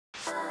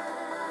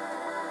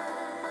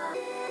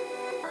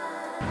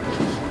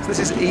So this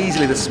is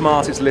easily the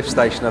smartest lift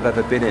station I've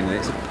ever been in, and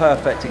it's a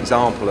perfect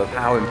example of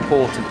how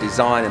important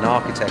design and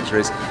architecture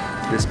is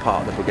to this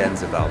part of the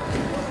Bregenzerwald.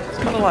 It's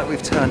kind of like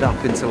we've turned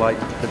up into like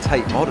the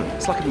Tate Modern.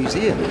 It's like a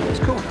museum. It's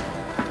cool.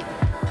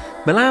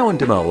 Millau and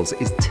Damüls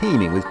is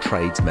teeming with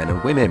tradesmen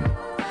and women,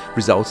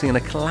 resulting in a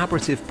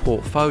collaborative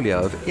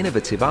portfolio of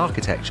innovative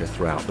architecture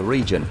throughout the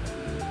region.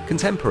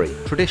 Contemporary,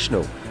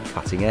 traditional,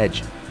 cutting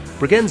edge.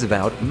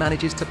 Bregenzerwald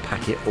manages to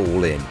pack it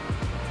all in.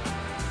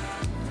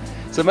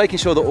 So making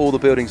sure that all the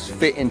buildings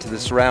fit into the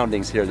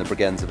surroundings here in the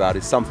Bregenzerwald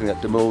is something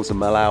that Damüls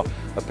and Millau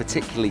are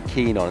particularly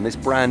keen on, and this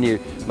brand new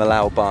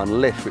Millau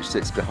barn lift, which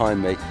sits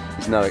behind me,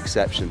 is no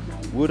exception.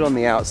 Wood on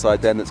the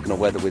outside then that's going to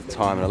weather with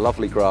time, and a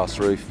lovely grass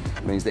roof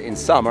means that in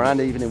summer and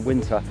even in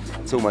winter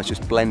it's almost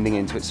just blending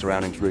into its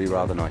surroundings really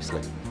rather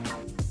nicely.